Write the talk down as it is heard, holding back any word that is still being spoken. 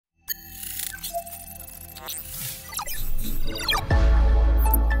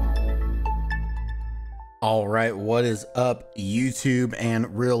All right, what is up, YouTube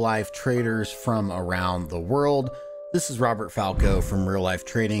and real life traders from around the world? This is Robert Falco from Real Life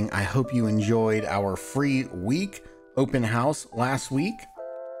Trading. I hope you enjoyed our free week open house last week.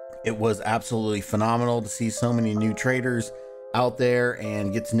 It was absolutely phenomenal to see so many new traders out there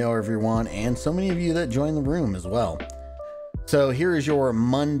and get to know everyone, and so many of you that joined the room as well. So here is your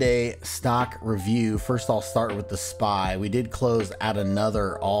Monday stock review. First, I'll start with the SPY. We did close at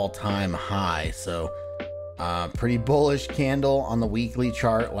another all-time high, so pretty bullish candle on the weekly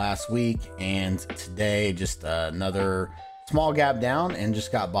chart last week, and today just another small gap down and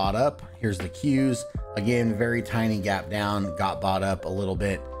just got bought up. Here's the Qs again, very tiny gap down, got bought up a little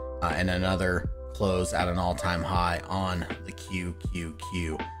bit, and another close at an all-time high on the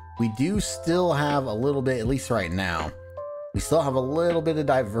QQQ. We do still have a little bit, at least right now, we still have a little bit of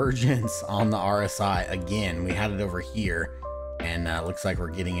divergence on the RSI. Again, we had it over here, and looks like we're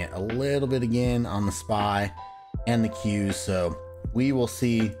getting it a little bit again on the SPY and the Qs. So we will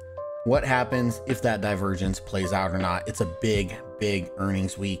see what happens if that divergence plays out or not. It's a big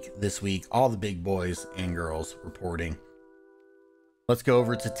earnings week this week. All the big boys and girls reporting. Let's go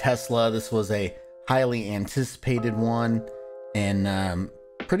over to Tesla. This was a highly anticipated one, and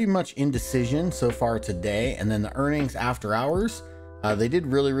pretty much indecision so far today. And then the earnings after hours, they did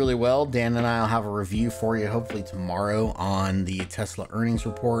really well. Dan and I'll have a review for you hopefully tomorrow on the Tesla earnings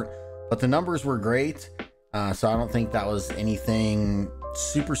report, but the numbers were great. So I don't think that was anything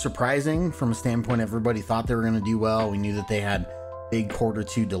super surprising from a standpoint. Everybody thought they were going to do well. We knew that they had big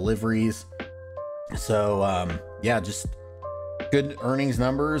Q2 deliveries. So yeah, just good earnings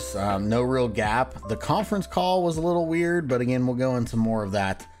numbers, no real gap. The conference call was a little weird, but again, we'll go into more of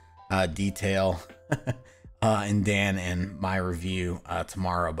that detail in Dan and my review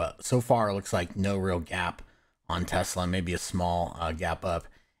tomorrow. But so far it looks like no real gap on Tesla, maybe a small gap up.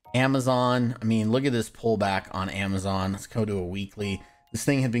 Amazon, I mean, look at this pullback on Amazon. Let's go to a weekly. This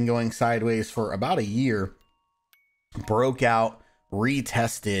thing had been going sideways for about a year, broke out,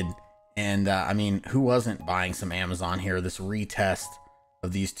 retested, and I mean, who wasn't buying some Amazon here? This retest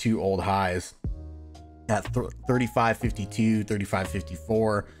of these two old highs at 35.52,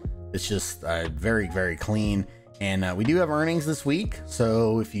 35.54. It's just very clean. And we do have earnings this week,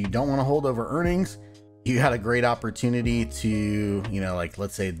 so if you don't want to hold over earnings, you had a great opportunity to, you know, like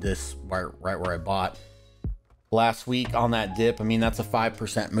let's say this right where I bought last week on that dip. I mean, that's a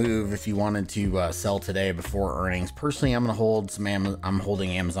 5% move if you wanted to sell today before earnings. Personally, I'm going to hold some I'm holding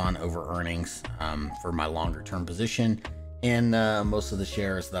Amazon over earnings for my longer term position, and most of the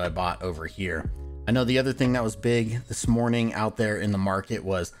shares that I bought over here. I know the other thing that was big this morning out there in the market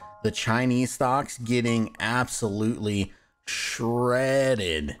was the Chinese stocks getting absolutely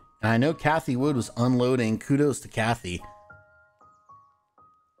shredded. And I know Kathy Wood was unloading. Kudos to Kathy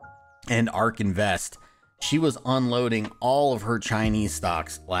and ARK Invest. She was unloading all of her Chinese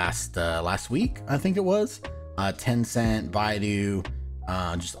stocks last week, I think it was. Tencent, Baidu,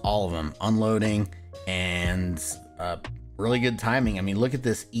 just all of them unloading, and really good timing. I mean, look at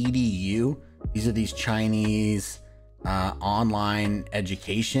this EDU. These are these Chinese online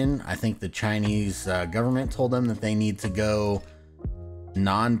education. I think the Chinese government told them that they need to go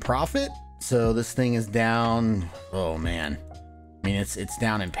non-profit. So this thing is down. Oh man. I mean, it's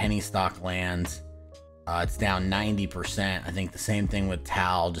down in penny stock land. It's down 90%. I think the same thing with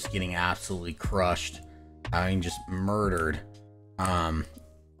TAL, just getting absolutely crushed. I mean, just murdered.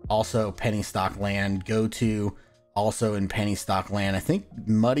 Also penny stock land, GoTo also in penny stock land. I think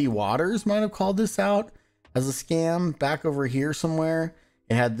Muddy Waters might have called this out as a scam back over here somewhere.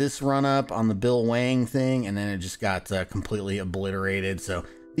 It had this run up on the Bill Wang thing, and then it just got completely obliterated. So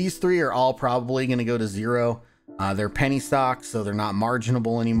these three are all probably going to go to zero. They're penny stocks, so they're not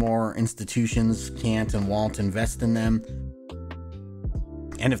marginable anymore. Institutions can't and won't invest in them.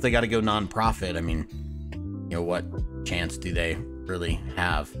 And if they got to go nonprofit, I mean, you know, what chance do they really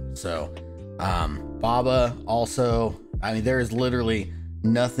have? So BABA also, I mean, there is literally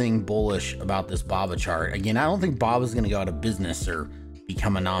nothing bullish about this BABA chart. Again, I don't think BABA is going to go out of business or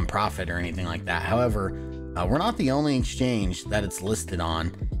become a nonprofit or anything like that. However, we're not the only exchange that it's listed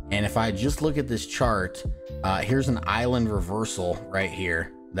on. And if I just look at this chart, here's an island reversal right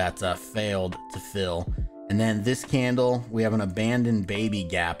here that failed to fill. And then this candle, we have an abandoned baby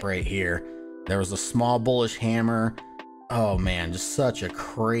gap right here. There was a small bullish hammer. Oh man, just such a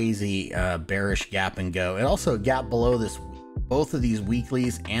crazy bearish gap and go. It also gap below this, both of these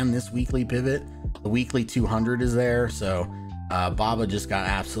weeklies and this weekly pivot. The weekly 200 is there. So BABA just got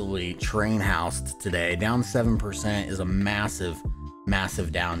absolutely train housed today. Down 7% is a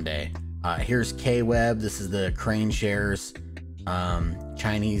massive down day. Here's KWeb. This is the Crane Shares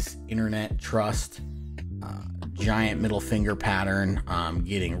Chinese Internet Trust. giant middle finger pattern,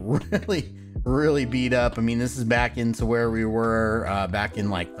 getting really beat up. I mean, this is back into where we were back in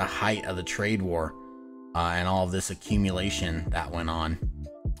like the height of the trade war and all of this accumulation that went on.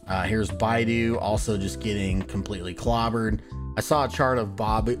 Here's Baidu, also just getting completely clobbered. I saw a chart of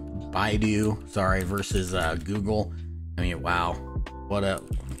Baidu, sorry, versus Google. I mean, wow,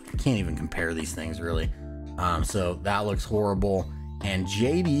 can't even compare these things really. So that looks horrible. And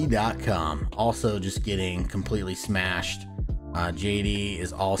JD.com also just getting completely smashed. JD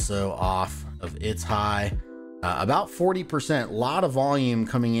is also off of its high, about 40%. A lot of volume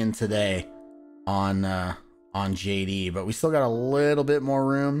coming in today on JD, but we still got a little bit more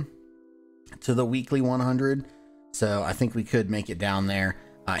room to the weekly 100. So I think we could make it down there.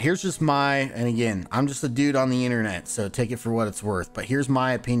 Here's just and again, I'm just a dude on the internet, so take it for what it's worth, but here's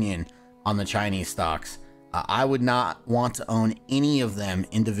my opinion on the Chinese stocks. I would not want to own any of them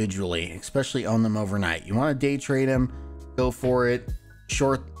individually, especially own them overnight. You want to day trade them, go for it,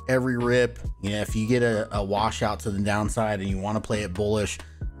 short every rip. You know, if you get a washout to the downside and you want to play it bullish,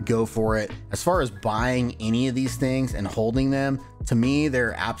 go for it. As far as buying any of these things and holding them, to me,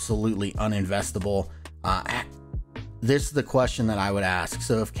 they're absolutely uninvestable. This is the question that I would ask.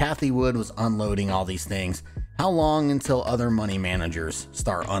 So if Cathie Wood was unloading all these things, how long until other money managers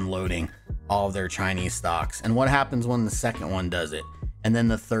start unloading all of their Chinese stocks? And what happens when the second one does it, and then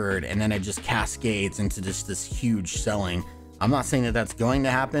the third, and then it just cascades into just this huge selling? I'm not saying that that's going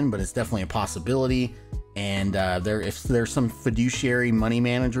to happen, but it's definitely a possibility. And if there's some fiduciary money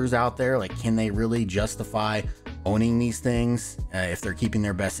managers out there, like, can they really justify owning these things if they're keeping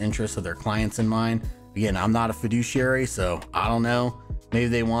their best interests of their clients in mind? Again, I'm not a fiduciary, so I don't know. Maybe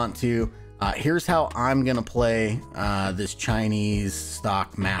they want to. Here's how I'm gonna play this Chinese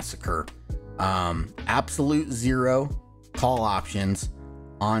stock massacre. Absolute zero call options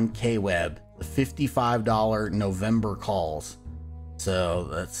on KWeb, the $55 November calls. So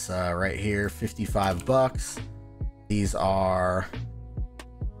that's right here, 55 bucks. These are,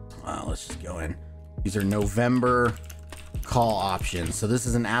 let's just go in. These are November call options. So this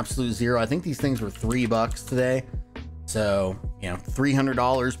is an absolute zero. I think these things were $3 today. So, you know,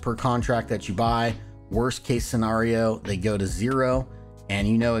 $300 per contract that you buy. Worst case scenario, they go to zero, and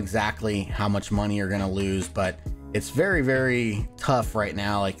you know exactly how much money you're going to lose. But it's very, very tough right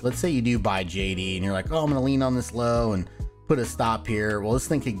now. Like, let's say you do buy JD and you're like, oh, I'm going to lean on this low and put a stop here. Well, this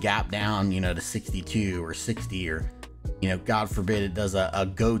thing could gap down, you know, to 62 or 60, or, you know, God forbid it does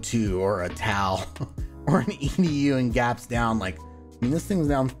a go-to or a towel or an EDU and gaps down. Like, I mean, this thing's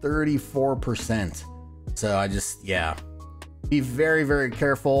down 34%. So I just, yeah, be very, very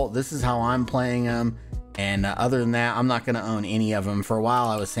careful. This is how I'm playing them. And other than that, I'm not going to own any of them. For a while,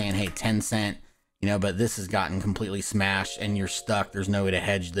 I was saying, hey, 10 cent, you know, but this has gotten completely smashed and you're stuck. There's no way to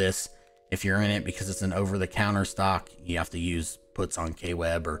hedge this. If you're in it, because it's an over-the-counter stock, you have to use puts on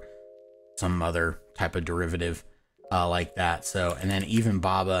KWeb or some other type of derivative like that. So, and then even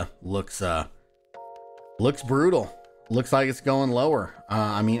Baba looks brutal. Looks like it's going lower.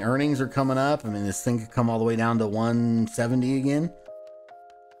 I mean, earnings are coming up. I mean, this thing could come all the way down to 170 again.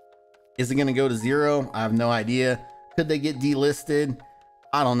 Is it going to go to zero? I have no idea. Could they get delisted?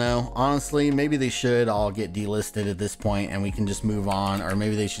 I don't know. Honestly, maybe they should all get delisted at this point and we can just move on, or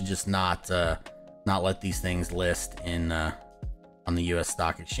maybe they should just not let these things list in on the US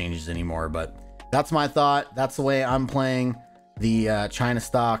stock exchanges anymore. But that's my thought. That's the way I'm playing the China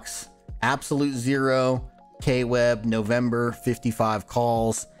stocks. Absolute zero, KWeb, November, 55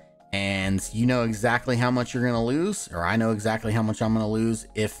 calls, and you know exactly how much you're going to lose, or I know exactly how much I'm going to lose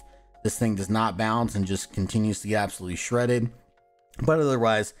if this thing does not bounce and just continues to get absolutely shredded. But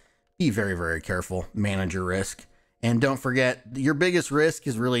otherwise, be very, very careful, manage your risk. And don't forget, your biggest risk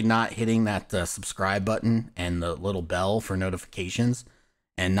is really not hitting that subscribe button and the little bell for notifications,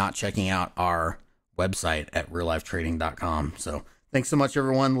 and not checking out our website at reallifetrading.com. So thanks so much,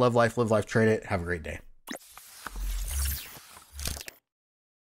 everyone. Love life, live life, trade it. Have a great day.